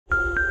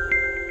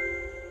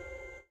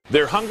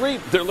They're hungry,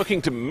 they're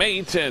looking to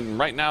mate, and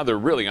right now they're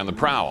really on the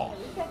prowl.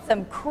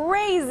 Some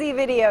crazy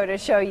video to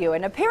show you,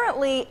 and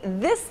apparently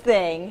this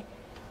thing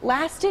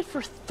lasted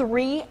for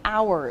 3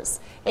 hours.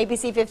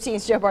 ABC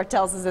 15's Joe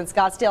Bartels is in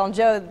Scottsdale, and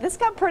Joe, this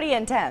got pretty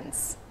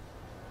intense.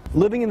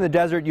 Living in the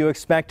desert, you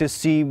expect to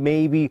see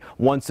maybe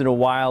once in a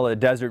while a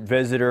desert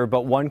visitor,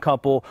 but one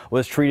couple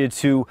was treated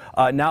to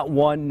not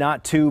one,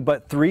 not two,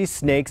 but 3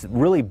 snakes,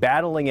 really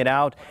battling it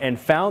out, and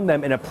found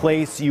them in a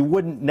place you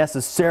wouldn't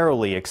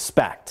necessarily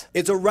expect.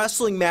 It's a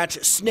wrestling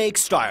match snake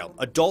style.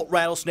 Adult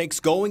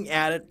rattlesnakes going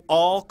at it,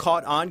 all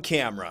caught on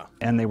camera.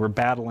 And they were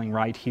battling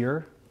right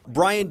here.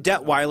 Brian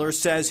Detweiler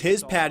says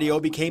his patio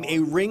became a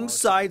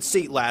ringside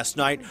seat last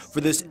night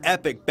for this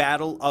epic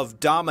battle of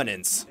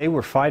dominance. They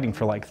were fighting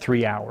for like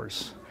 3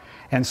 hours.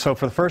 And so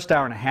for the first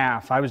hour and a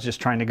half, I was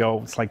just trying to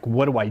go, it's like,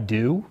 what do I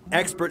do?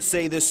 Experts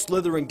say this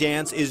slithering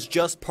dance is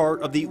just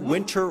part of the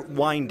winter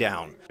wind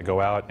down. They go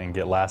out and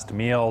get last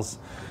meals.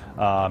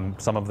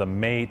 Some of them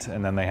mate,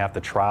 and then they have to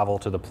travel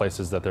to the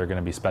places that they're going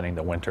to be spending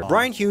the winter.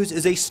 Brian Hughes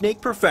is a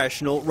snake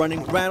professional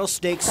running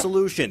Rattlesnake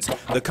Solutions.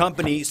 The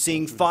company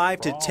seeing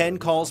 5 to 10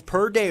 calls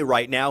per day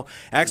right now.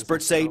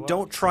 Experts say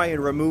don't try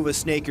and remove a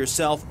snake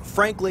yourself.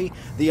 Frankly,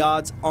 the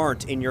odds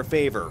aren't in your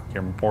favor.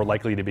 You're more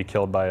likely to be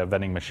killed by a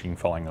vending machine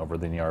falling over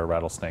than you are a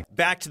rattlesnake.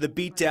 Back to the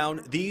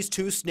beatdown, these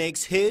 2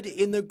 snakes hid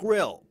in the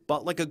grill.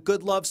 But like a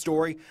good love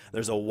story,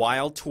 there's a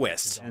wild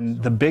twist.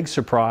 And the big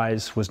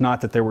surprise was not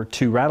that there were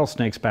 2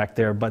 rattlesnakes back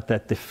there, but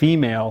that the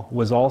female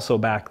was also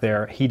back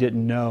there. He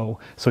didn't know,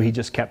 so he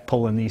just kept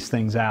pulling these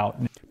things out.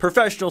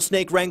 Professional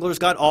snake wranglers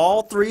got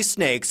all 3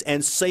 snakes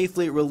and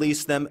safely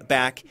released them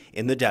back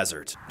in the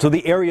desert. So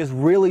the area is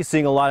really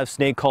seeing a lot of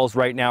snake calls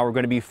right now. We're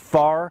going to be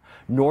far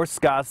north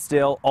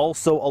Scottsdale,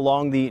 also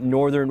along the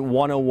northern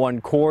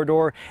 101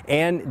 corridor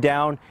and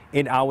down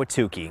in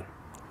Ahwatukee.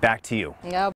 Back to you. Yep.